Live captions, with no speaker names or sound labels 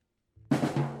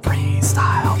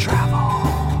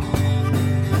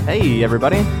Hey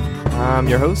everybody, I'm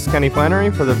your host Kenny Flannery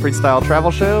for the Freestyle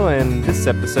Travel Show, and this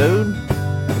episode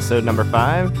number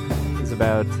 5, is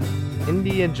about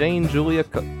India Jane Julia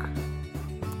Cook,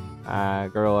 a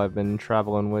girl I've been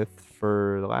traveling with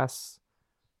for the last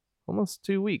almost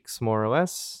 2 weeks, more or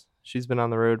less. She's been on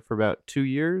the road for about 2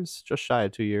 years, just shy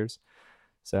of 2 years,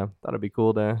 so thought it'd be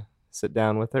cool to sit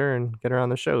down with her and get her on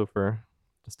the show for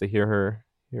just to hear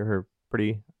her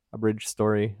pretty abridged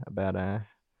story about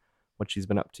what she's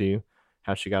been up to,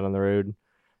 how she got on the road,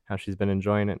 how she's been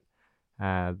enjoying it.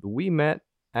 We met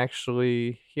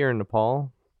actually here in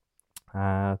Nepal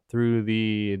through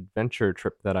the adventure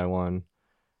trip that I won.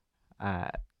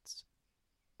 It's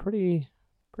pretty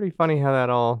funny how that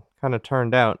all kind of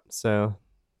turned out. So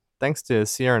thanks to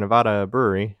Sierra Nevada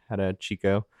Brewery out of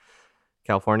Chico,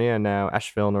 California, and now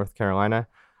Asheville, North Carolina,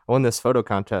 I won this photo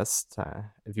contest.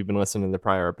 If you've been listening to the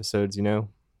prior episodes, you know.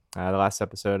 The last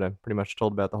episode, I pretty much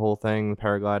told about the whole thing, the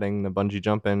paragliding, the bungee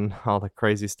jumping, all the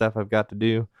crazy stuff I've got to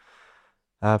do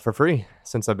for free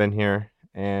since I've been here.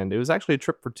 And it was actually a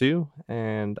trip for 2,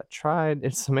 and I tried.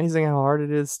 It's amazing how hard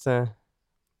it is to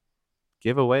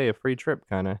give away a free trip,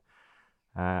 kind of.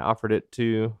 I offered it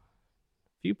to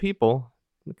a few people.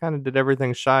 I kind of did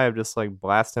everything shy of just like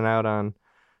blasting out on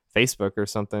Facebook or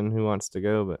something who wants to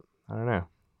go, but I don't know.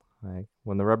 Like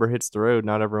when the rubber hits the road,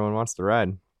 not everyone wants to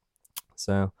ride.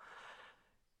 So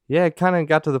yeah, it kind of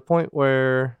got to the point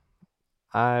where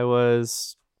I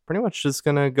was pretty much just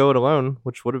going to go it alone,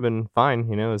 which would have been fine.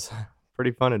 You know, it was a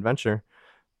pretty fun adventure.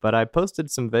 But I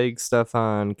posted some vague stuff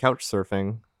on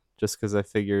Couchsurfing just because I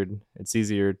figured it's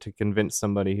easier to convince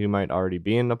somebody who might already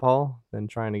be in Nepal than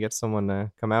trying to get someone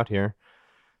to come out here,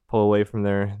 pull away from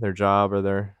their job or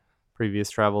their previous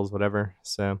travels, whatever.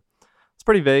 So it's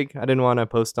pretty vague. I didn't want to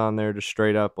post on there just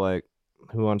straight up like,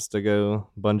 who wants to go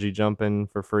bungee jumping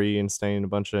for free and stay in a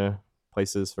bunch of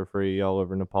places for free all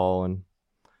over Nepal and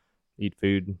eat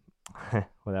food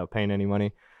without paying any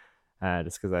money,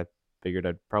 just because I figured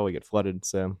I'd probably get flooded.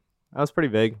 So I was pretty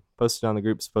vague. Posted on the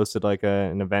groups, posted like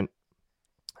an event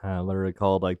literally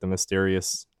called like the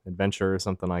Mysterious Adventure or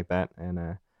something like that.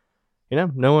 And,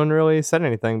 no one really said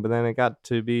anything, but then it got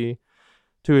to be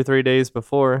 2 or 3 days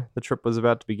before the trip was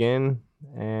about to begin.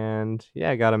 And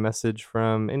yeah, I got a message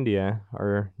from India,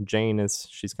 or Jane as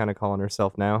she's kind of calling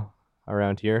herself now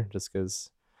around here, just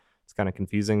because it's kind of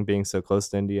confusing being so close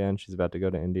to India and she's about to go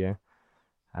to India.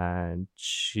 And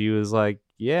she was like,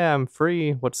 yeah, I'm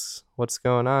free. What's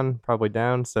going on? Probably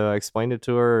down. So I explained it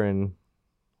to her, and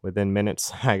within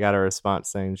minutes I got a response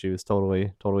saying she was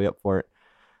totally up for it.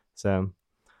 So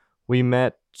we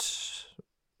met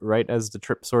right as the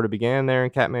trip sort of began there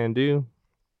in Kathmandu.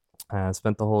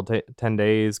 Spent the whole 10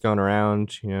 days going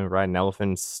around, riding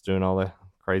elephants, doing all the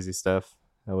crazy stuff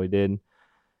that we did.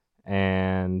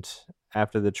 And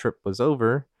after the trip was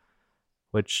over,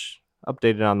 which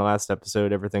updated on the last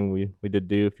episode, everything we did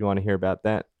do, if you want to hear about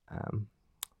that.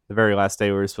 The very last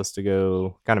day we were supposed to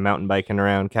go kind of mountain biking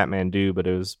around Kathmandu, but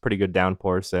it was pretty good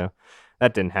downpour, so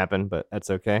that didn't happen, but that's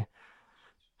okay.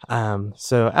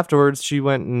 So afterwards, she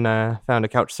went and found a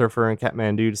couch surfer in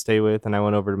Kathmandu to stay with, and I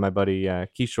went over to my buddy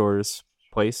Kishore's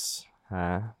place.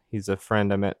 He's a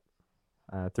friend I met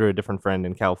through a different friend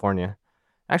in California.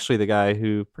 Actually, the guy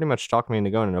who pretty much talked me into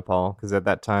going to Nepal, because at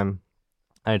that time,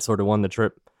 I had sort of won the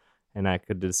trip, and I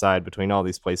could decide between all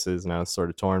these places, and I was sort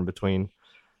of torn between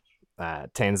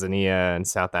Tanzania and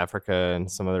South Africa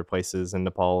and some other places, and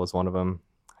Nepal was one of them.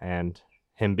 And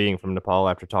him being from Nepal,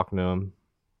 after talking to him,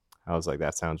 I was like,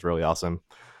 that sounds really awesome.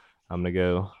 I'm going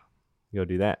to go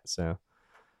do that. So,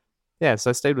 yeah,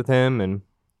 so I stayed with him, and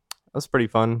it was pretty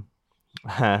fun.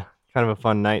 Kind of a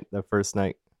fun night, the first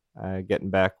night,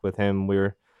 getting back with him.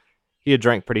 He had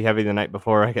drank pretty heavy the night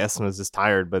before, I guess, and was just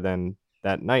tired. But then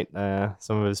that night,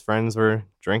 some of his friends were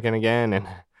drinking again, and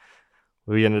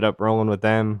we ended up rolling with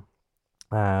them.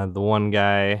 The one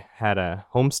guy had a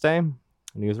homestay, and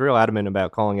he was real adamant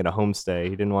about calling it a homestay.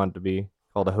 He didn't want it to be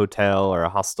called a hotel or a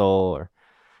hostel or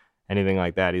anything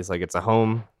like that. He's like, it's a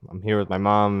home. I'm here with my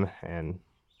mom, and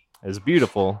it's a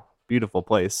beautiful, beautiful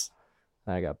place.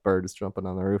 I got birds jumping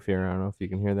on the roof here. I don't know if you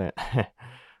can hear that.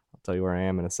 I'll tell you where I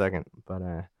am in a second. But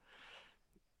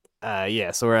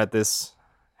yeah, so we're at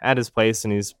his place,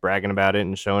 and he's bragging about it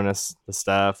and showing us the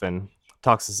stuff and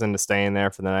talks us into staying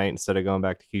there for the night instead of going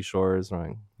back to Kishore's. We're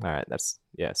like, all right, that's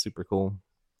super cool.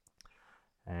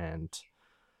 And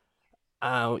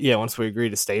yeah, once we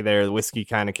agreed to stay there, the whiskey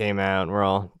kind of came out, and we're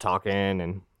all talking,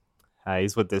 and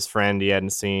he's with this friend he hadn't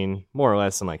seen more or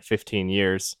less in like 15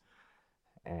 years.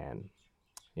 And,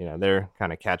 they're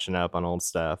kind of catching up on old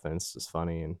stuff, and it's just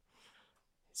funny. And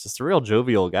he's just a real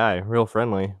jovial guy, real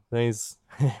friendly. He's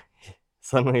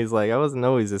suddenly he's like, I wasn't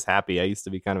always this happy. I used to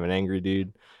be kind of an angry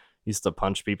dude. Used to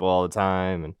punch people all the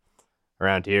time, and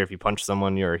around here, if you punch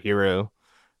someone, you're a hero.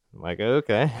 I'm like,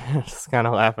 okay. Just kind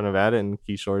of laughing about it, and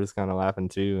Kishore is kind of laughing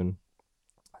too.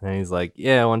 And he's like,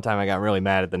 yeah, one time I got really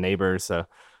mad at the neighbor, so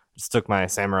just took my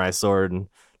samurai sword and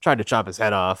tried to chop his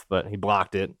head off, but he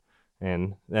blocked it.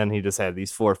 And then he just had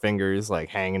these 4 fingers like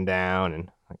hanging down, and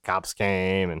cops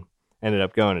came and ended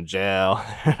up going to jail.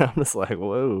 And I'm just like,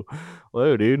 whoa,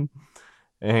 dude.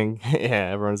 And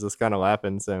yeah, everyone's just kind of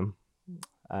laughing. So,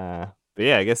 but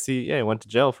yeah, I guess he went to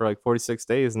jail for like 46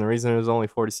 days. And the reason it was only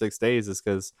 46 days is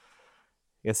because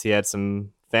I guess he had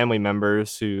some family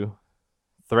members who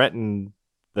threatened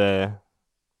the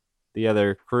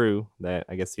other crew that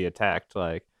I guess he attacked.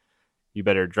 Like, you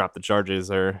better drop the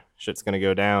charges or shit's gonna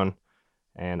go down.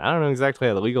 And I don't know exactly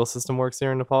how the legal system works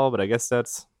here in Nepal, but I guess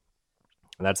that's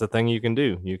a thing you can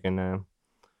do. You can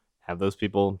have those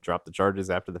people drop the charges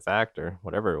after the fact or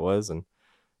whatever it was. And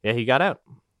yeah, he got out.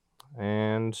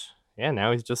 And yeah,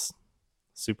 now he's just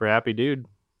super happy dude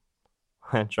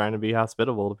trying to be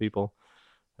hospitable to people.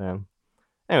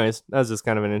 Anyways, that was just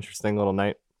kind of an interesting little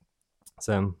night.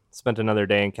 So spent another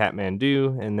day in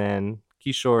Kathmandu, and then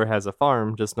Kishore has a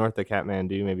farm just north of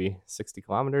Kathmandu, maybe 60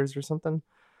 kilometers or something.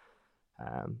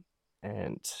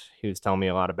 And he was telling me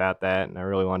a lot about that, and I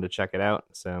really wanted to check it out.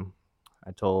 So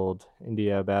I told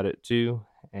India about it too,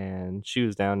 and she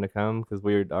was down to come because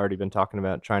we had already been talking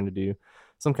about trying to do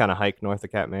some kind of hike north of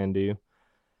Kathmandu.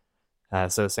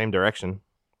 So same direction.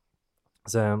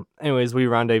 So anyways, we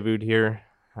rendezvoused here.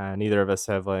 Neither of us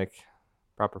have like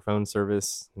proper phone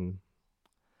service, and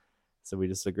so we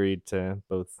just agreed to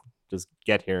both just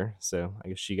get here. So I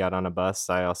guess she got on a bus.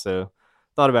 I also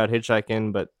thought about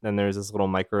hitchhiking, but then there's this little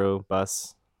micro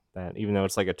bus that, even though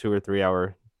it's like a 2 or 3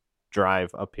 hour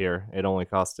drive up here, it only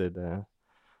costed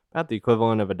about the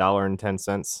equivalent of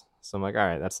 $1.10. So I'm like, all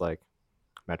right, that's like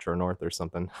Metro North or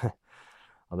something.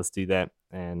 I'll just do that.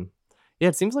 And yeah,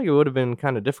 it seems like it would have been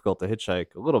kind of difficult to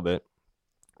hitchhike a little bit,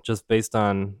 just based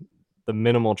on the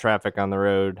minimal traffic on the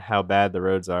road, how bad the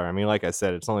roads are. I mean, like I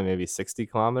said, it's only maybe 60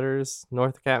 kilometers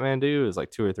north of Kathmandu. It was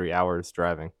like 2 or 3 hours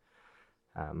driving.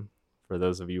 For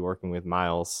those of you working with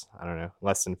miles, I don't know,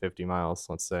 less than 50 miles,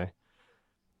 let's say.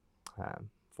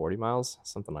 40 miles,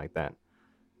 something like that.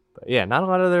 But yeah, not a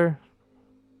lot of other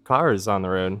cars on the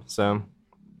road. So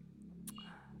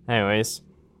anyways,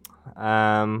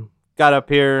 got up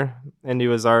here. Indy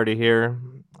was already here.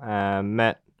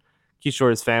 Met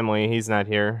Kishore's family. He's not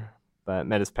here, but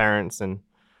met his parents and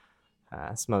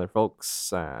some other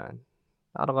folks. Not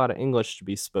a lot of English to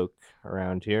be spoke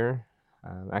around here.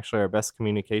 Actually, our best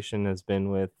communication has been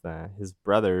with his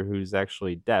brother, who's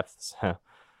actually deaf. So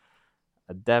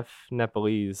a deaf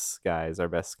Nepalese guy is our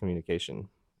best communication,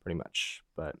 pretty much.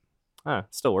 But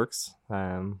still works.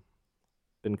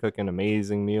 Been cooking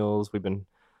amazing meals. We've been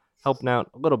helping out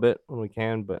a little bit when we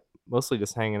can, but mostly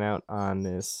just hanging out on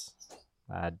this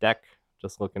deck,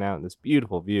 just looking out in this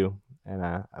beautiful view. And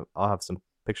I'll have some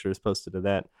pictures posted of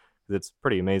that because it's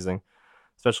pretty amazing,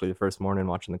 especially the first morning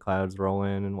watching the clouds roll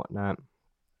in and whatnot.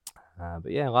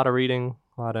 But yeah, a lot of reading,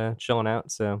 a lot of chilling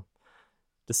out. So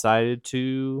decided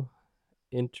to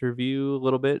interview a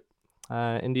little bit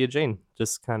India Jain,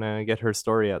 just kind of get her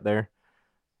story out there.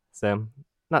 So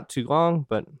not too long,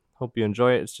 but hope you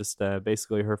enjoy it. It's just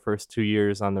basically her first 2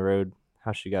 years on the road,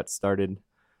 how she got started,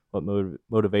 what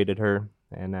motivated her,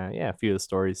 and a few of the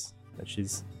stories that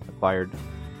she's acquired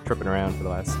tripping around for the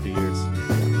last 2 years.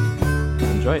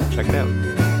 Enjoy it. Check it out.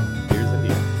 Here's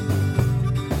India.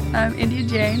 I'm India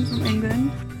Jain from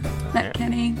England. Met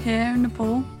Kenny here in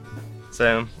Nepal.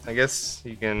 So I guess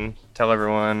you can tell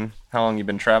everyone how long you've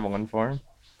been traveling for.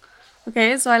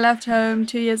 Okay, so I left home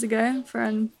 2 years ago for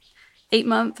an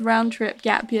 8-month round trip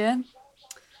gap year.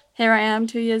 Here I am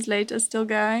 2 years later, still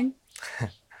going.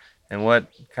 And what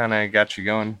kind of got you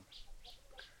going?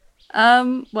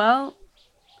 Well,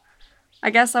 I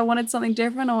guess I wanted something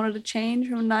different. I wanted to change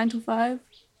from 9 to 5.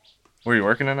 Were you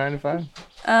working a 9 to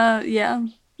 5? Yeah,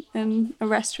 in a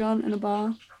restaurant and a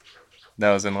bar.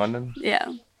 That was in London?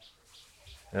 Yeah.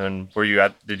 And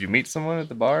did you meet someone at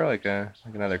the bar, like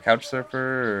another couch surfer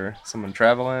or someone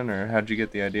traveling, or how'd you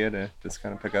get the idea to just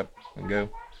kind of pick up and go?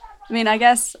 I mean, I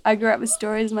guess I grew up with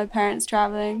stories of my parents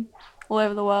traveling all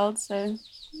over the world, so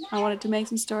I wanted to make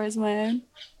some stories of my own.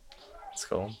 That's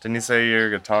cool. Didn't you say your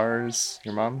guitar is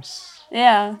your mom's?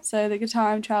 Yeah, so the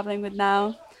guitar I'm traveling with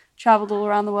now traveled all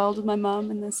around the world with my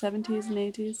mum in the 70s and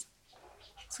 80s.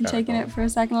 I'm taking it for a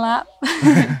second lap.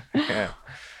 Yeah.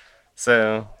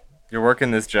 So you're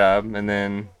working this job, and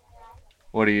then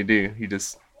what do? You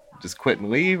just quit and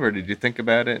leave, or did you think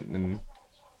about it and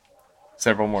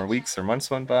several more weeks or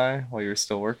months went by while you were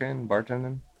still working,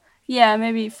 bartending? Yeah,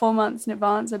 maybe 4 months in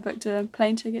advance I booked a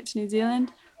plane ticket to New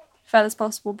Zealand, furthest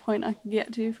possible point I could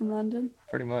get to from London.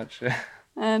 Pretty much, yeah.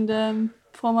 And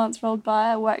 4 months rolled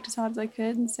by, I worked as hard as I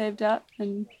could and saved up,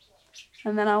 and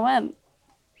then I went.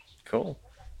 Cool.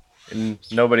 And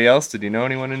nobody else? Did you know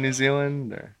anyone in New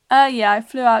Zealand? Or? Yeah, I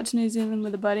flew out to New Zealand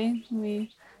with a buddy.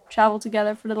 We traveled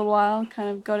together for a little while, kind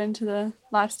of got into the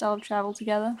lifestyle of travel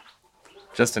together.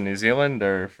 Just in New Zealand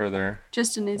or further?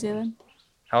 Just in New Zealand.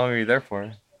 How long were you there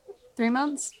for? 3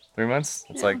 months. 3 months?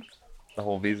 That's Yeah. like the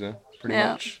whole visa, pretty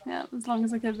much. Yeah, as long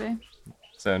as I could be.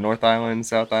 So North Island,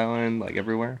 South Island, like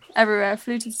everywhere? Everywhere. I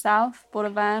flew to the south, bought a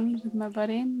van with my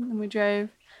buddy, and we drove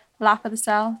a lap of the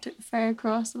south, took the ferry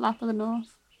across, a lap of the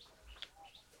north.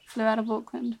 Flew out of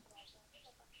Auckland.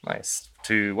 Nice.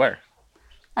 To where?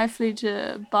 I flew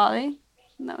to Bali,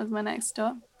 and that was my next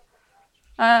stop.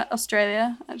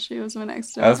 Australia, actually, was my next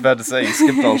stop. I was about to say, you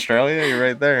skipped Australia? You're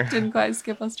right there. Didn't quite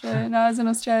skip Australia. No, I was in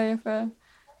Australia for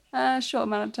a short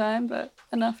amount of time, but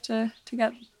enough to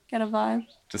get a vibe.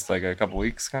 Just like a couple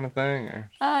weeks kind of thing? Or?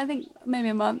 I think maybe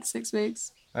a month, 6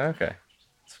 weeks. Okay.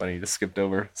 It's funny, you just skipped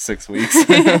over 6 weeks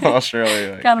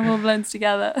Australia. Like. Kind of all blends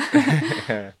together.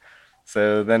 Yeah.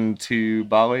 So then to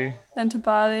Bali? Then to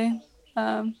Bali.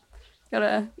 Got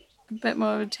a bit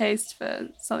more of a taste for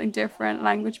something different,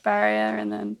 language barrier, and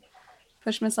then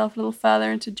pushed myself a little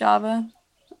further into Java.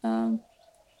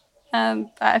 And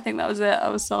I think that was it. I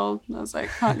was sold. I was like,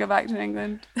 can't go back to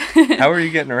England. How were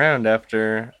you getting around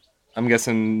after, I'm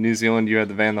guessing New Zealand, you had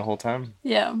the van the whole time?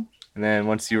 Yeah. And then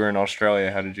once you were in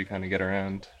Australia, how did you kind of get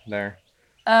around there?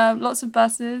 Lots of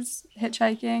buses,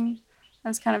 hitchhiking. I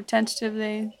was kind of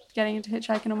tentatively getting into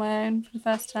hitchhiking on my own for the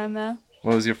first time there.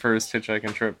 What was your first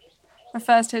hitchhiking trip? My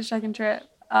first hitchhiking trip,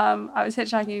 I was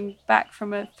hitchhiking back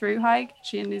from a through hike,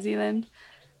 actually in New Zealand.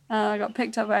 I got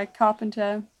picked up by a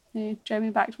carpenter. He drove me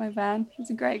back to my van. He's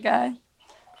a great guy.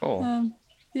 Cool.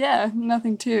 Yeah,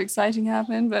 nothing too exciting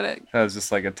happened, but that was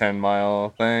just like a 10-mile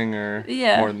thing or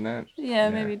more than that? Yeah,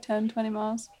 maybe 10, 20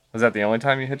 miles. Was that the only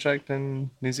time you hitchhiked in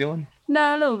New Zealand?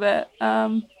 No, a little bit.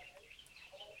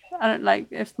 I don't like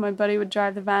if my buddy would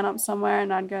drive the van up somewhere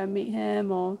and I'd go and meet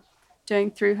him, or doing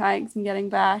through hikes and getting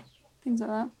back, things like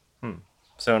that.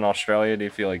 So in Australia, do you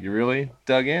feel like you really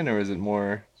dug in, or is it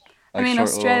more like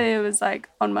Australia was like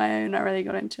on my own. I really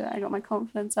got into it. I got my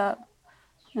confidence up.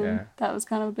 And that was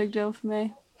kind of a big deal for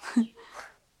me.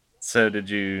 So did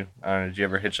you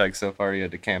ever hitchhike so far you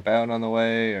had to camp out on the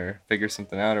way or figure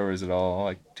something out, or was it all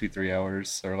like 2-3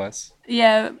 hours or less?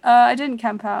 Yeah, I didn't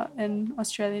camp out in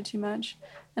Australia too much.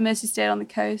 I mostly stayed on the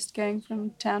coast, going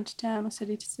from town to town or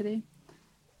city to city.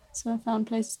 So I found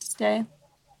places to stay.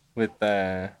 With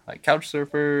like couch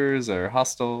surfers or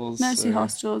hostels? Mostly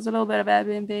hostels, a little bit of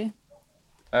Airbnb.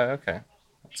 Oh, okay.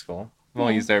 That's cool. I've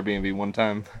only used Airbnb one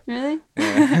time. Really?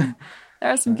 Yeah.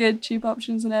 There are some good cheap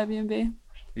options on Airbnb.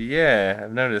 Yeah,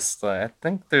 I've noticed. I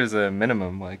think there's a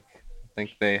minimum. Like, I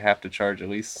think they have to charge at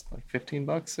least like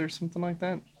 $15 or something like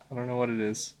that. I don't know what it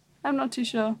is. I'm not too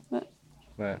sure, but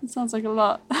it sounds like a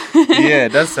lot. Yeah,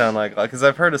 it does sound like a lot. Because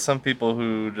I've heard of some people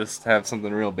who just have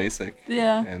something real basic.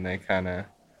 Yeah. And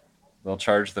they'll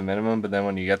charge the minimum, but then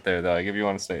when you get there, they're like, if you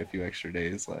want to stay a few extra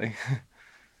days, like,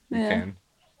 you can.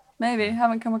 Maybe.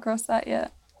 Haven't come across that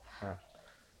yet.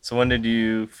 So when did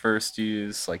you first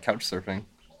use like couch surfing?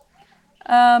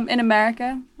 In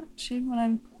America, actually, when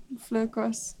I flew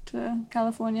across to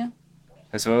California.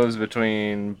 So it was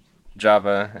between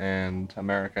Java and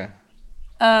America?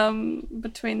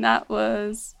 Between that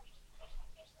was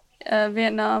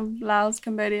Vietnam, Laos,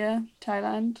 Cambodia,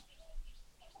 Thailand.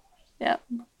 Yeah.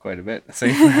 Quite a bit. So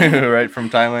you flew right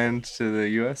from Thailand to the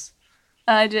U.S.?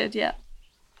 I did, yeah.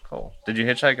 Cool. Did you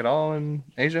hitchhike at all in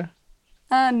Asia?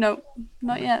 No,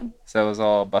 not yet. So it was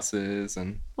all buses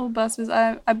and... All buses.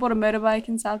 I bought a motorbike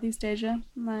in Southeast Asia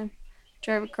and I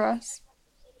drove across.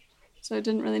 So I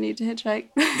didn't really need to hitchhike.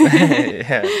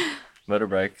 Yeah.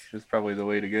 Motorbike is probably the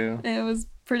way to go. It was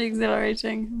pretty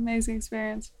exhilarating. Amazing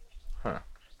experience. Huh.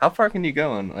 How far can you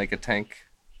go on like a tank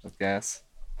of gas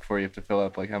before you have to fill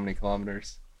up? Like how many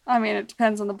kilometers? I mean, it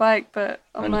depends on the bike, but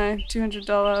on my $200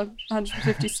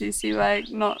 150cc bike,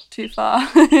 not too far.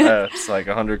 It's like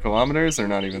 100 kilometers or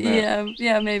not even that?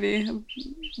 Yeah, maybe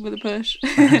with a push.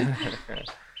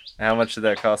 How much did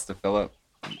that cost to fill up?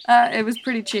 It was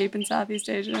pretty cheap in Southeast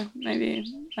Asia, maybe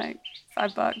like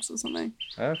 $5 or something.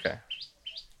 Okay.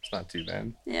 It's not too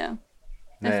bad. Yeah.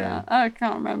 I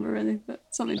can't remember really, but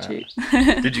something cheap.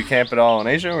 Did you camp at all in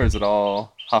Asia, or is it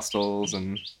all hostels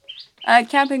and...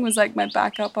 Camping was like my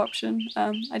backup option.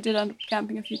 I did end up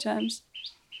camping a few times.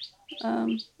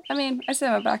 I mean, I say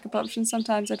my backup option.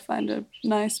 Sometimes I'd find a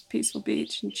nice, peaceful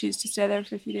beach and choose to stay there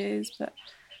for a few days. But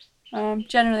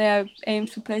generally, I aim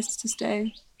for places to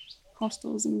stay,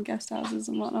 hostels and guest houses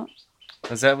and whatnot.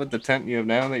 Is that with the tent you have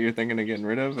now that you're thinking of getting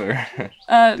rid of, or did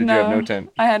you have no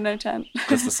tent? I had no tent.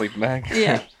 Just a sleeping bag?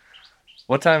 Yeah.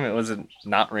 What time was it?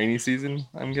 Not rainy season,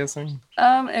 I'm guessing.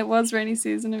 It was rainy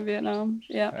season in Vietnam.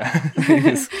 Yeah.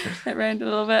 It rained a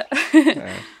little bit.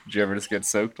 Did you ever just get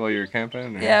soaked while you were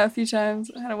camping? Or? Yeah, a few times.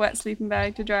 I had a wet sleeping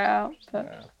bag to dry out. But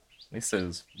at least it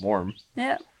was warm.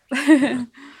 Yeah.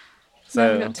 So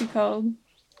never got too cold.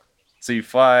 So you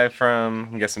fly from,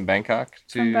 I'm guessing, Bangkok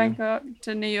to... From Bangkok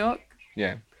to New York.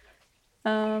 Yeah.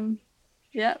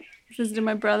 Yeah. Visited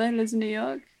my brother who lives in New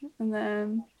York. And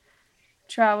then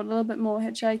traveled a little bit more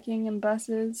hitchhiking and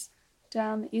buses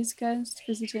down the East Coast,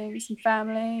 visiting some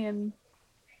family and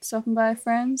stopping by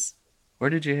friends. Where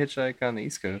did you hitchhike on the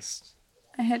East Coast?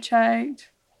 I hitchhiked,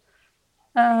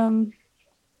 I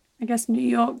guess, New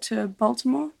York to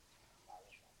Baltimore.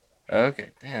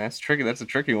 Okay. Damn, that's tricky. That's a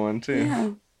tricky one, too.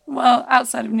 Yeah. Well,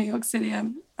 outside of New York City, I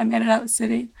made it out of the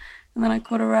city. And then I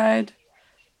caught a ride,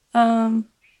 I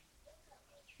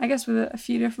guess, with a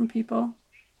few different people.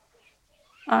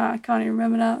 I can't even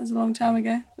remember now. It was a long time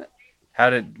ago. But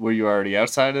Were you already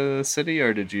outside of the city,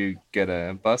 or did you get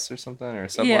a bus or something, or a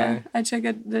subway? Yeah, I took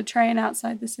the train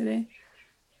outside the city.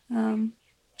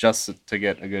 Just to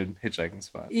get a good hitchhiking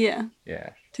spot? Yeah.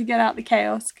 Yeah. To get out the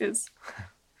chaos, because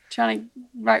trying to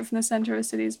right from the center of a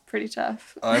city is pretty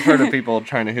tough. I've heard of people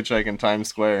trying to hitchhike in Times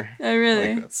Square. Oh,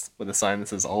 really? Like that's with a sign that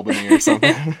says Albany or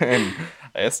something. And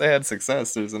I guess they had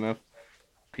success. There's enough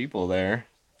people there.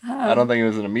 I don't think it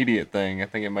was an immediate thing. I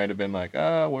think it might have been like,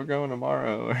 we're going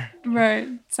tomorrow. Right.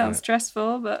 Sounds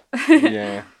stressful, but...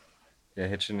 Yeah. Yeah,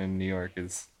 hitching in New York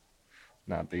is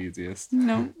not the easiest.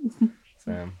 No.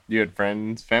 So, you had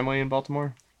friends, family in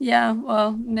Baltimore? Yeah,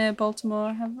 well, near Baltimore,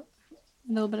 I have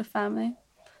a little bit of family.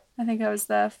 I think I was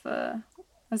there for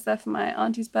my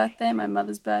auntie's birthday, my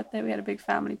mother's birthday. We had a big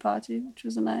family party, which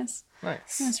was a nice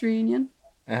reunion.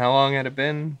 And how long had it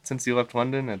been since you left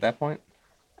London at that point?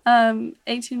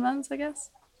 18 months, I guess.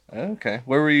 Okay.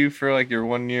 Where were you for like your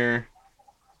 1 year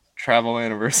travel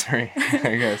anniversary?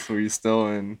 I guess. Were you still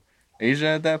in Asia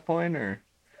at that point, or?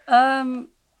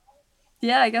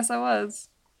 Yeah, I guess I was.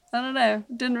 I don't know.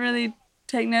 Didn't really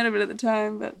take note of it at the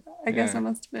time, but I guess I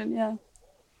must have been, yeah.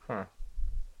 Huh.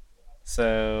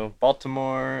 So,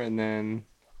 Baltimore, and then...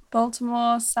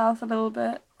 Baltimore, south a little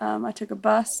bit. I took a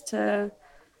bus to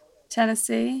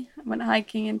Tennessee. I went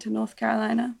hiking into North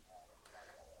Carolina.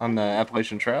 On the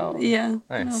Appalachian Trail? Yeah.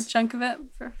 Nice. A little chunk of it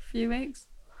for a few weeks.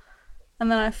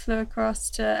 And then I flew across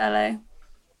to LA.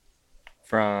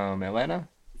 From Atlanta?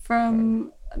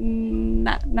 From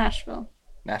Nashville.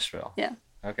 Nashville. Yeah.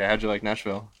 Okay, how'd you like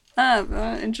Nashville?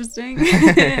 Interesting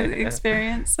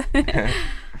experience.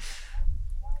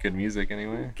 Good music,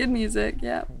 anyway. Good music,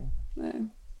 yeah.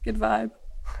 Good vibe.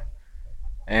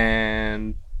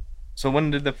 And so when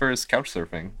did the first couch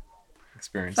surfing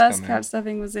experience come in? First couch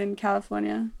surfing was in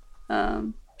California.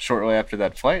 Shortly after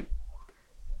that flight?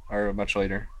 Or much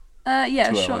later?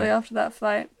 Yeah, shortly after that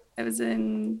flight. It was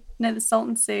near the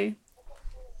Salton Sea.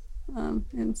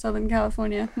 In Southern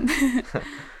California.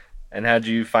 And how'd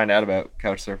you find out about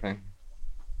couch surfing?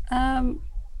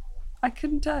 I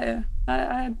couldn't tell you.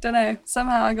 I don't know.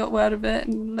 Somehow I got word of it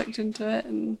and looked into it,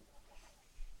 and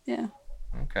yeah.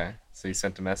 Okay. So you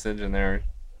sent a message, and there...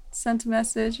 Sent a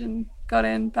message and got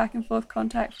in back and forth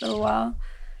contact for a while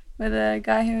with a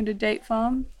guy who owned a date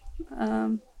farm.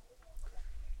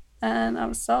 And I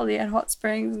was sold. He had hot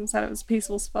springs and said it was a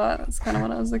peaceful spot. That's kind of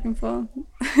what I was looking for.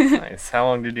 Nice. How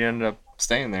long did you end up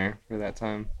staying there for that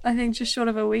time? I think just short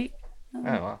of a week. Oh,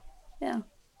 wow. Yeah.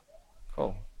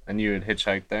 Cool. And you had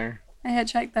hitchhiked there? I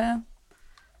hitchhiked there.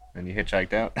 And you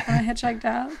hitchhiked out? And I hitchhiked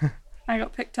out. I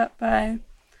got picked up by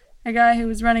a guy who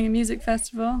was running a music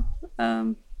festival,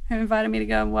 who invited me to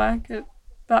go and work at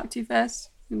Bhakti Fest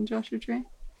in Joshua Tree.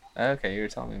 Okay, you were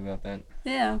telling me about that.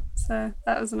 Yeah, so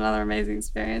that was another amazing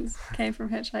experience. Came from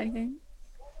hitchhiking.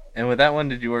 And with that one,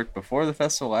 did you work before the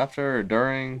festival, after, or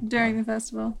during? During the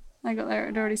festival. I got there, it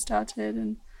had already started,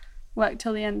 and worked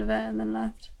till the end of it, and then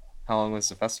left. How long was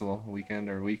the festival? A weekend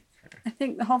or a week? I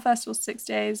think the whole festival's 6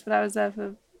 days, but I was there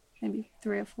for maybe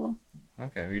 3 or 4.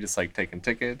 Okay, were you just like taking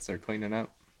tickets or cleaning up?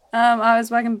 I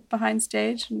was working behind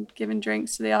stage and giving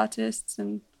drinks to the artists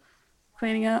and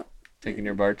cleaning up. Taking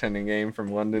your bartending game from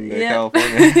London to Yep.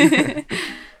 California.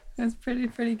 It was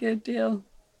pretty good deal.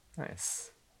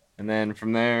 Nice. And then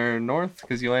from there north,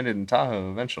 because you landed in Tahoe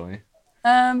eventually.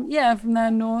 Yeah, from there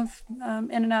north,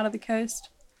 in and out of the coast.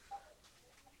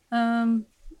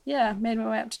 Yeah, made my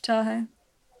way up to Tahoe.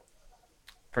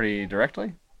 pretty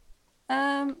directly?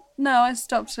 No, I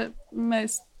stopped at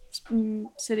most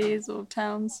cities or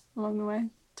towns along the way.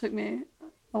 Took me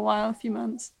a while, a few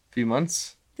months. Few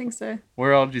months? I think so.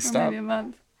 Where all did you Or stop? maybe a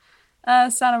month.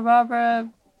 Santa Barbara,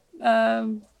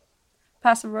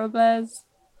 Paso Robles,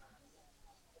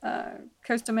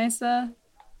 Costa Mesa.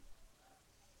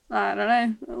 I don't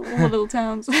know, all the little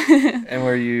towns. And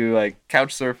were you like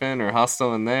couch surfing or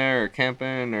hosteling there or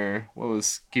camping, or what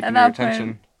was keeping your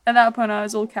attention? At that point, I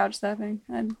was all couch surfing.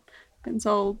 I'd been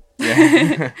sold.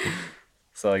 Yeah.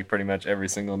 So like pretty much every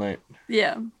single night.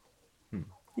 Yeah.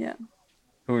 Yeah.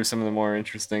 Who were some of the more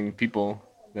interesting people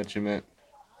that you met?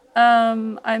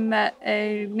 I met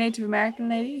a Native American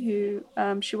lady who,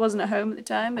 she wasn't at home at the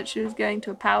time, but she was going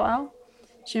to a powwow.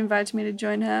 She invited me to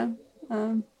join her.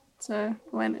 So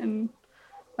I went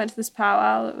to this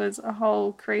powwow. It was a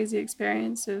whole crazy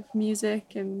experience of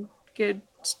music and good,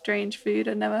 strange food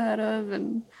I'd never heard of,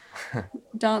 and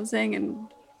dancing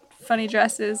and funny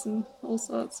dresses and all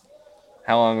sorts.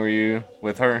 How long were you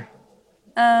with her?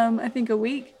 I think a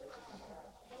week.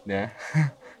 Yeah.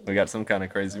 We got some kind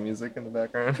of crazy music in the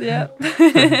background. Yeah.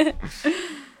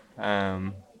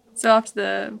 So after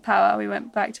the powwow, we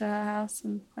went back to her house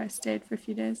and I stayed for a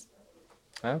few days.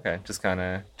 Okay, just kind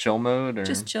of chill mode, or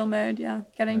just chill mode, yeah.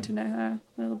 Getting to know her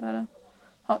a little better,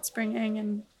 hot springing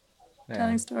and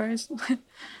telling stories.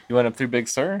 You went up through Big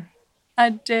Sur? I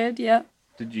did, yeah.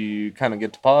 Did you kind of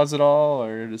get to pause at all,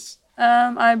 or just?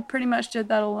 I pretty much did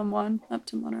that all in one up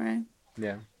to Monterey.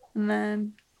 Yeah. And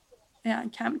then, I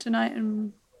camped tonight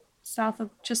in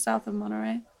just south of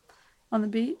Monterey, on the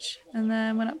beach, and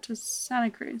then went up to Santa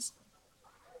Cruz.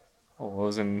 Oh, what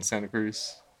was in Santa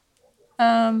Cruz?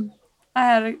 I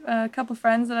had a couple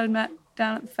friends that I'd met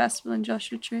down at the festival in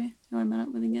Joshua Tree, who I met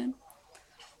up with again.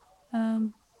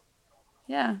 And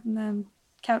then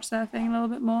couch surfing a little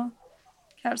bit more.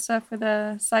 Couch surf with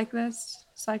a cyclist,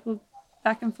 cycled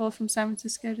back and forth from San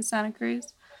Francisco to Santa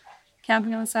Cruz,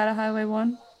 camping on the side of Highway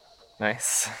 1.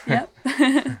 Nice. Yep.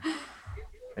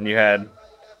 And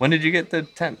when did you get the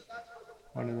tent?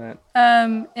 When did that?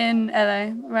 In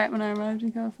LA, right when I arrived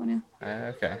in California.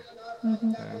 Okay.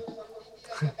 Mm-hmm.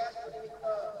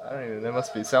 I don't even. They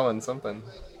must be selling something.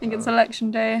 I think it's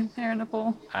election day here in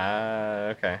Nepal.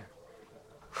 Okay.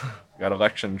 Got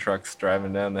election trucks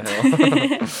driving down the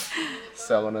hill,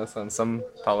 selling us on some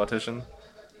politician.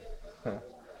 Huh.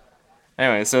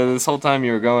 Anyway, so this whole time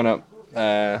you were going up,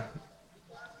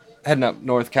 heading up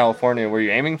North California, were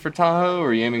you aiming for Tahoe, or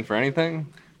were you aiming for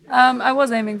anything? I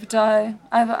was aiming for Tahoe.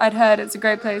 I'd heard it's a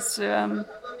great place to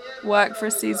work for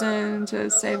a season, to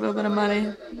save a little bit of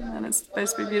money, and it's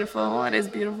supposed to be beautiful. Well, it is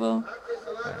beautiful.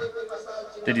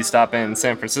 Did you stop in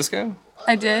San Francisco?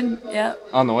 I did, yeah.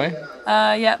 On the way?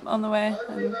 Yeah, on the way.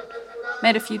 And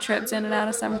made a few trips in and out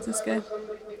of San Francisco.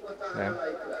 Yeah.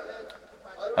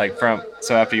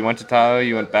 So after you went to Tahoe,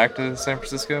 you went back to San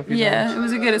Francisco a few times? It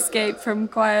was a good escape from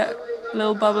quiet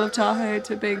little bubble of Tahoe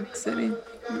to big city.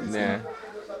 Yeah.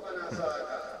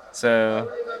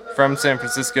 So from San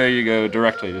Francisco, you go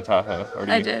directly to Tahoe? Or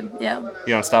I did, yeah.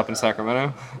 You don't stop in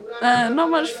Sacramento? Not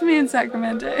much for me in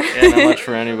Sacramento. Yeah, not much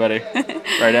for anybody.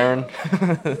 Right, Aaron?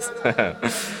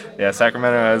 Yeah,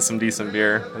 Sacramento has some decent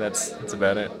beer. That's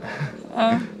about it.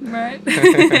 Oh, right.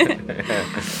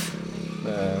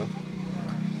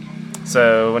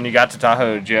 So when you got to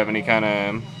Tahoe, did you have any kind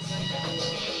of...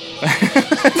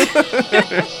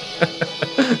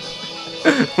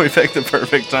 We picked the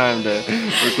perfect time to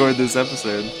record this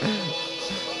episode.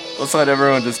 Let's let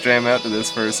everyone just jam out to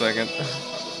this for a second.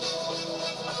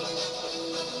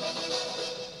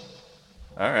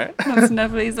 All right. That's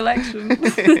Nepalese election.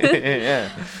 Yeah.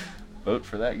 Vote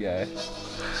for that guy.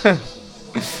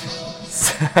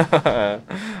 So,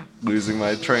 losing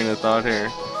my train of thought here.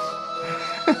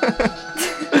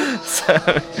 So,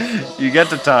 you get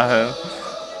to Tahoe,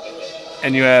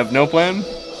 and you have no plan?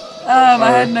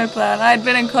 I had no plan. I had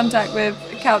been in contact with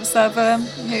a couch surfer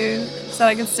who said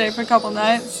I could stay for a couple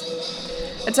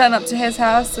nights. I turned up to his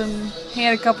house, and he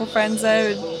had a couple friends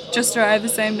there who just arrived the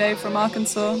same day from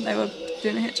Arkansas. They were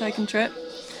doing a hitchhiking trip.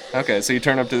 Okay, so you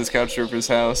turn up to this couch surfer's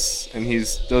house, and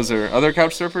those are other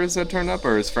couch surfers that turned up,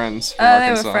 or his friends from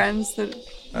Arkansas? They were friends that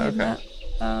he'd met.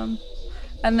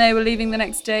 And they were leaving the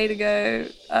next day to go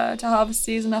to harvest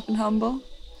season up in Humble.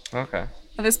 Okay.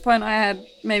 At this point, I had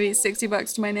maybe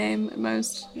 $60 to my name at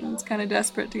most. I was kind of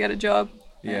desperate to get a job.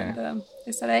 Yeah. And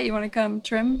they said, hey, you want to come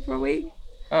trim for a week?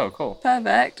 Oh, cool.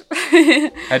 Perfect.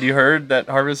 Had you heard that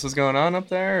harvest was going on up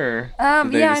there? Or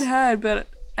I'd heard, but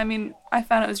I mean, I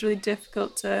found it was really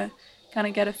difficult to kind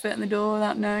of get a foot in the door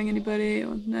without knowing anybody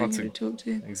or knowing What's who to it- talk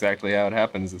to. Exactly how it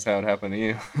happens is how it happened to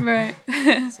you. Right.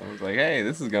 Someone's like, hey,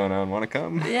 this is going on. Want to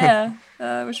come? Yeah,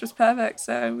 which was perfect.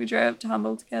 So we drove up to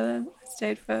Humboldt together. I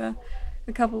stayed for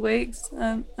a couple of weeks,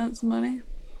 earned some money,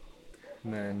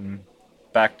 And then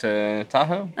back to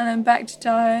Tahoe. and then back to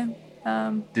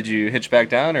Tahoe. Did you hitch back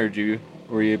down, or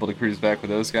were you able to cruise back with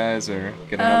those guys, or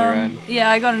get another ride? Yeah,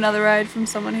 I got another ride from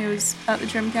someone who was at the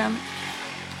trim camp.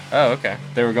 Oh, okay.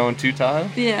 They were going to Tahoe?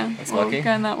 Yeah, That's well, lucky.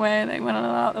 going that way. They went a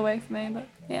lot out the way for me, but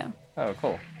yeah. Oh,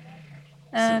 cool.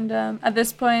 And at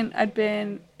this point, I'd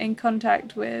been in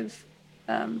contact with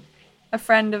a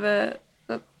friend of a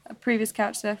previous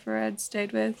couch surfer I'd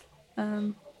stayed with,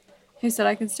 who said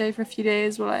I could stay for a few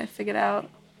days while I figured out,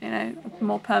 a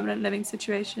more permanent living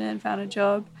situation and found a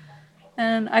job.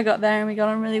 And I got there and we got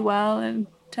on really well. And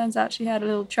turns out she had a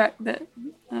little truck that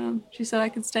she said I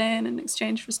could stay in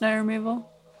exchange for snow removal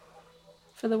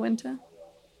for the winter.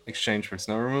 Exchange for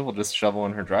snow removal, just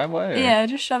shoveling her driveway? Or? Yeah,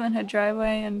 just shoveling her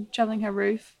driveway and shoveling her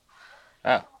roof.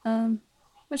 Oh.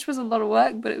 Which was a lot of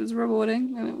work, but it was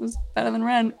rewarding and it was better than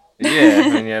rent.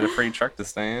 Yeah, and you had a free truck to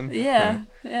stay in. Yeah.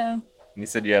 And you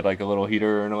said you had like a little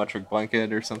heater or an electric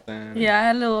blanket or something? Yeah, I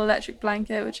had a little electric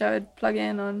blanket which I would plug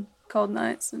in on cold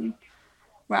nights and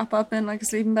wrap up in like a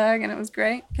sleeping bag, and it was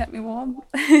great. Kept me warm.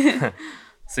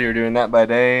 So you were doing that by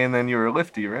day, and then you were a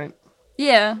lifty, right?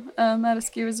 Yeah, at a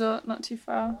ski resort not too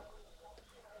far.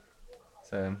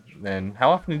 So then,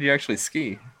 how often did you actually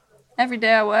ski? Every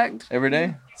day I worked. Every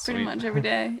day? Pretty Sweet. much every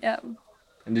day, yeah.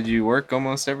 And did you work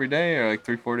almost every day, or like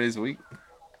 3-4 days a week?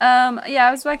 Yeah,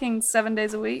 I was working 7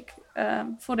 days a week,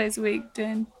 4 days a week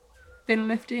being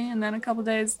lifty, and then a couple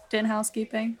days doing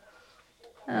housekeeping,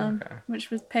 which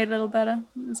was paid a little better.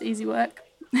 It was easy work.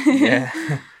 Yeah.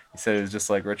 You said it was just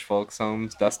like rich folks'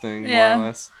 homes, dusting, more or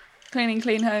less. Cleaning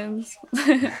clean homes.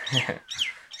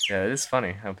 Yeah, it is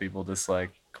funny how people just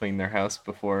like clean their house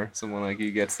before someone like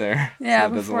you gets there. Yeah,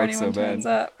 so it doesn't before look so anyone bad. turns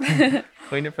up.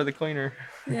 Clean it for the cleaner.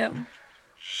 Yeah.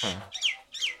 Huh.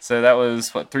 So that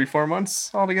was what, 3-4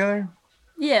 months altogether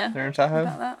Yeah. there in Tahoe?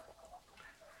 About that.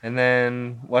 And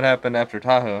then what happened after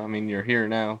Tahoe? I mean, you're here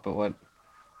now, but what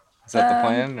is that the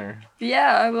plan or?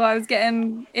 Yeah, well, I was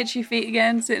getting itchy feet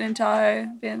again, sitting in Tahoe,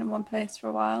 being in one place for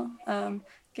a while,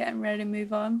 getting ready to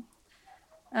move on.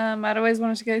 I'd always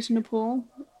wanted to go to Nepal.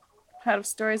 Heard of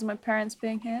stories of my parents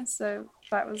being here, so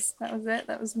that was it.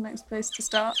 That was the next place to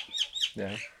start.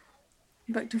 Yeah.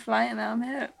 Booked a flight, and now I'm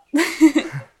here.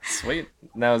 Sweet.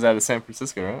 That was out of San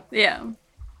Francisco, right? Yeah.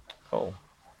 Cool.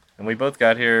 And we both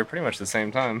got here pretty much the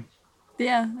same time,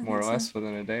 Yeah. more or less,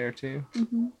 within a day or two.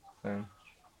 Mm-hmm.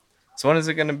 So when is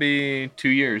it going to be 2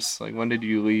 years? Like, when did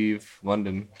you leave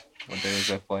London? What day was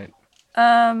that flight?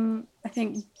 I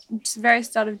think it's the very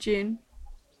start of June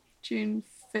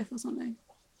 5th or something.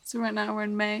 So right now we're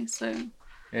in May, so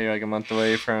Yeah, you're like a month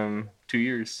away from 2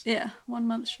 years. yeah, 1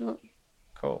 month short.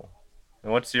 Cool.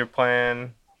 And what's your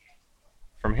plan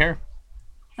from here?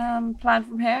 Plan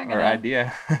from here. Or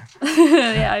idea?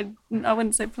 Yeah, I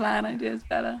wouldn't say plan. Idea is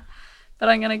better, but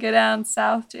I'm gonna go down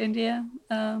south to India.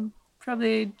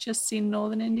 Probably just see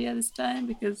northern India this time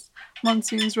because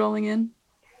monsoon's rolling in.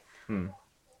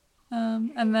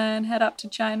 And then head up to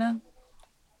China,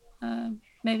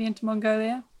 maybe into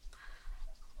Mongolia,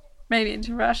 maybe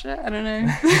into Russia. I don't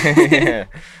know. Yeah.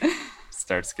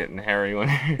 Starts getting hairy when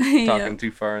you're talking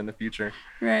too far in the future.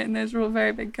 Right, and those are all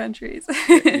very big countries.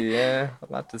 Yeah,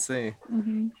 a lot to see.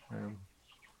 Mm-hmm.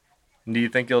 Do you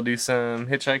think you'll do some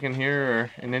hitchhiking here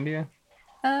or in India?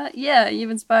 Yeah,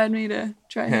 you've inspired me to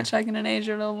try hitchhiking in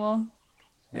Asia a little more.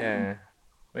 Yeah.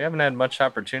 We haven't had much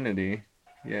opportunity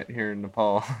yet here in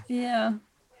Nepal. Yeah.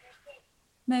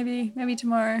 Maybe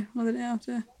tomorrow or the day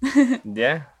after.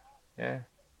 Yeah.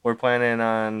 We're planning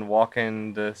on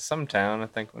walking to some town. I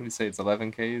think, what do you say, it's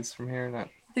 11 Ks from here? Not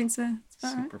I think so. It's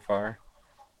about right. super far.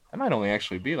 That might only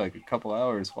actually be like a couple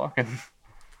hours walking.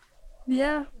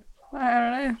 Yeah. I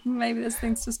don't know. Maybe there's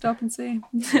things to stop and see.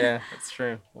 Yeah, that's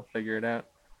true. We'll figure it out.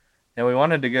 And we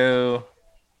wanted to go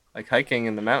like hiking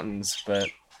in the mountains, but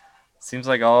it seems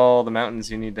like all the mountains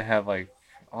you need to have like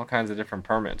all kinds of different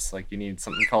permits. Like you need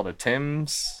something called a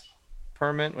TIMS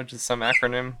permit, which is some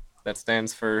acronym that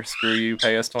stands for screw you,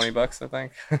 pay us $20, I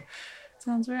think.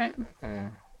 Sounds right.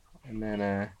 And then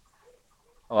a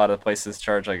lot of places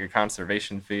charge like a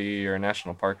conservation fee or a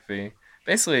national park fee.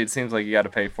 Basically, it seems like you got to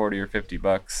pay $40 or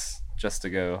 $50 just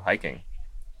to go hiking,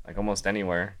 like almost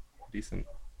anywhere decent.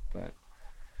 But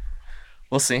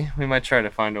we'll see. We might try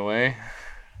to find a way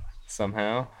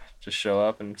somehow. Just show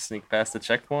up and sneak past the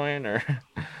checkpoint, or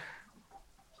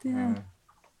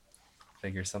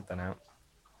figure something out.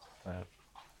 But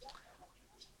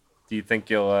Do you think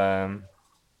you'll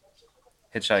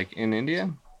hitchhike in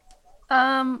India?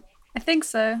 I think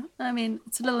so. I mean,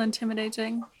 it's a little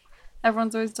intimidating.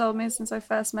 Everyone's always told me since I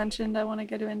first mentioned I want to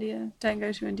go to India, don't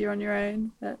go to India on your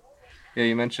own. But Yeah,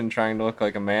 you mentioned trying to look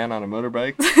like a man on a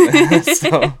motorbike.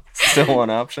 Still one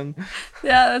option.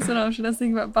 yeah, that's an option. I was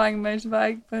thinking about buying a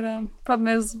motorbike, but problem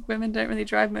is women don't really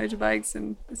drive motorbikes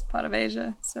in this part of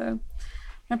Asia. So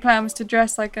my plan was to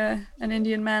dress like an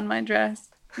Indian man might dress,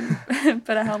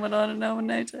 put a helmet on, and no one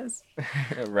notice.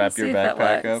 Wrap your See if that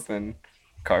backpack works. up in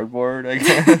cardboard, I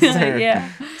guess, or Yeah.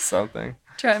 something.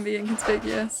 Try and be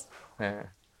inconspicuous. Yeah.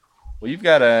 Well, you've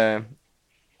got a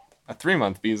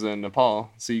 3-month visa in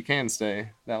Nepal, so you can stay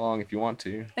that long if you want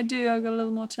to. I do. I've got a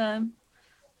little more time.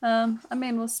 I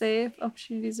mean, we'll see if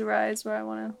opportunities arise where I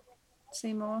want to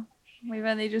see more. We've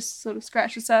only just sort of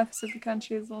scratched the surface of the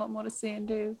country. There's a lot more to see and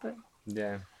do, but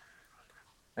Yeah.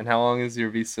 And how long is your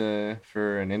visa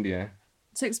for in India?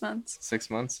 6 months. 6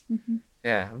 months? Mm-hmm.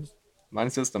 Yeah.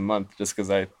 Mine's just a month, just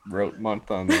because I wrote month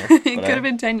on there. It could have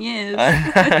been 10 years.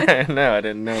 I know, I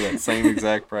didn't know that same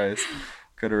exact price.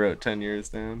 Could have wrote 10 years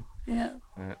down. Yeah.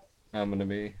 I'm going to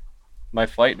be... My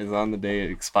flight is on the day it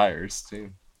expires,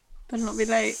 too. Better not be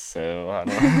late. So, I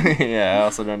don't... yeah, I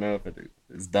also don't know if it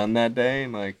is done that day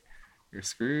and, like, you're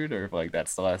screwed, or if, like,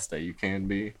 that's the last day you can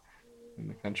be in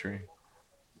the country.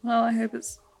 Well, I hope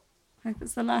it's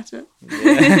the latter.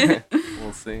 Yeah.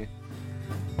 We'll see.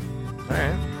 All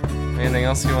right. Anything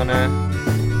else you want to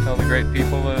tell the great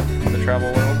people of the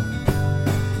travel world?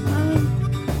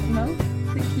 No, I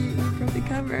think you probably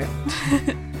cover it.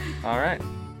 All right.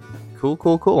 Cool.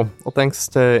 Well, thanks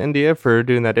to India for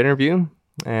doing that interview.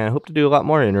 And I hope to do a lot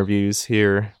more interviews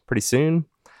here pretty soon.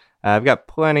 I've got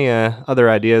plenty of other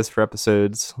ideas for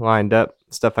episodes lined up.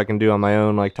 Stuff I can do on my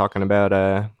own, like talking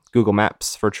about Google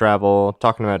Maps for travel,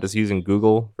 talking about just using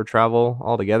Google for travel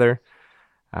altogether.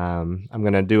 I'm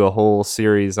going to do a whole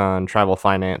series on travel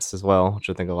finance as well, which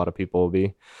I think a lot of people will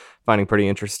be finding pretty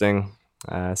interesting.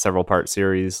 Several part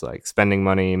series like spending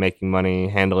money, making money,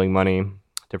 handling money,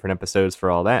 different episodes for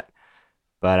all that.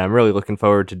 But I'm really looking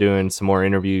forward to doing some more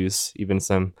interviews, even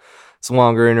some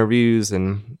longer interviews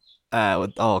and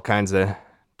with all kinds of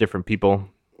different people.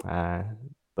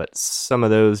 But some of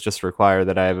those just require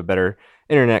that I have a better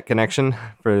internet connection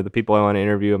for the people I want to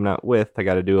interview I'm not with. I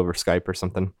got to do over Skype or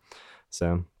something.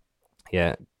 So,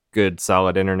 yeah, good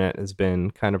solid internet has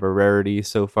been kind of a rarity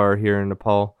so far here in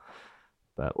Nepal.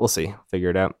 But we'll see. Figure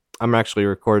it out. I'm actually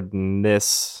recording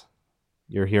this.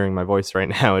 You're hearing my voice right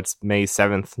now. It's May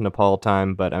 7th Nepal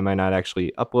time, but I might not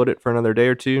actually upload it for another day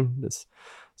or two. There's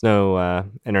no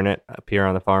internet up here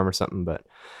on the farm or something, but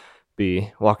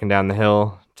be walking down the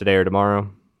hill today or tomorrow,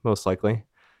 most likely.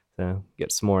 So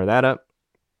get some more of that up.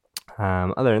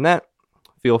 Other than that,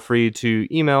 feel free to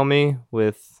email me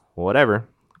with whatever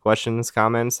questions,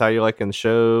 comments, how you liking the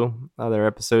show, other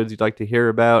episodes you'd like to hear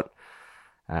about,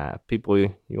 people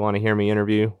you want to hear me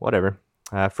interview, whatever.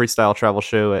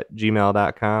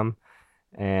 freestyletravelshow@gmail.com.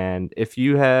 And if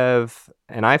you have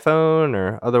an iPhone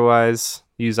or otherwise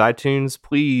use iTunes,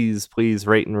 please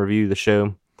rate and review the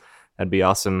show. That'd be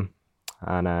awesome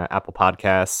on Apple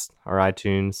Podcasts or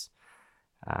iTunes.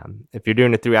 If you're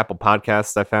doing it through Apple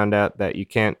Podcasts, I found out that you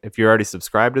can't, if you're already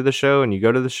subscribed to the show and you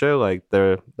go to the show, like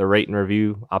the rate and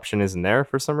review option isn't there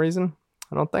for some reason,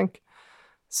 I don't think.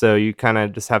 So you kind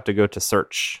of just have to go to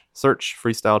search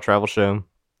Freestyle Travel Show,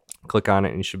 click on it,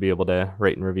 and you should be able to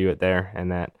rate and review it there.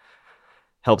 And that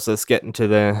helps us get into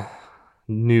the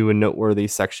new and noteworthy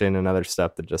section and other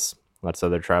stuff that just lets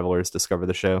other travelers discover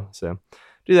the show. So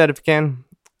do that if you can.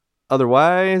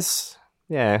 Otherwise,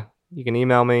 yeah, you can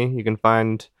email me. You can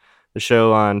find the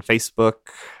show on Facebook,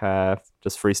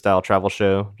 just Freestyle Travel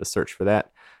Show. Just search for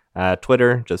that.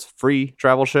 Twitter, just Free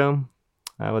Travel Show,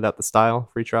 without the style,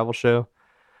 Free Travel Show.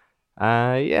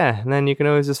 Yeah, and then you can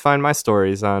always just find my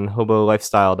stories on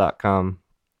HoboLifestyle.com.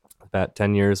 About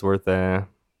 10 years worth of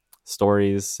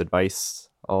stories, advice,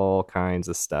 all kinds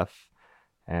of stuff.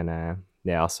 And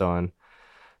yeah, also on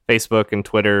Facebook and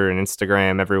Twitter and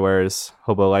Instagram, everywhere is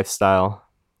Hobo Lifestyle.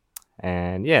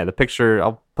 And yeah, the picture,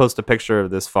 I'll post a picture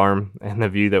of this farm and the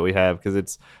view that we have because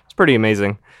it's pretty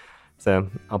amazing. So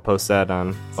I'll post that on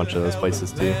a bunch of those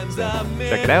places too. So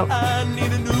check it out.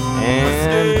 And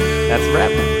that's a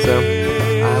wrap. So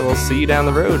I will see you down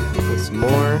the road with some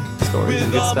more stories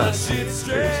and good stuff. Cheers.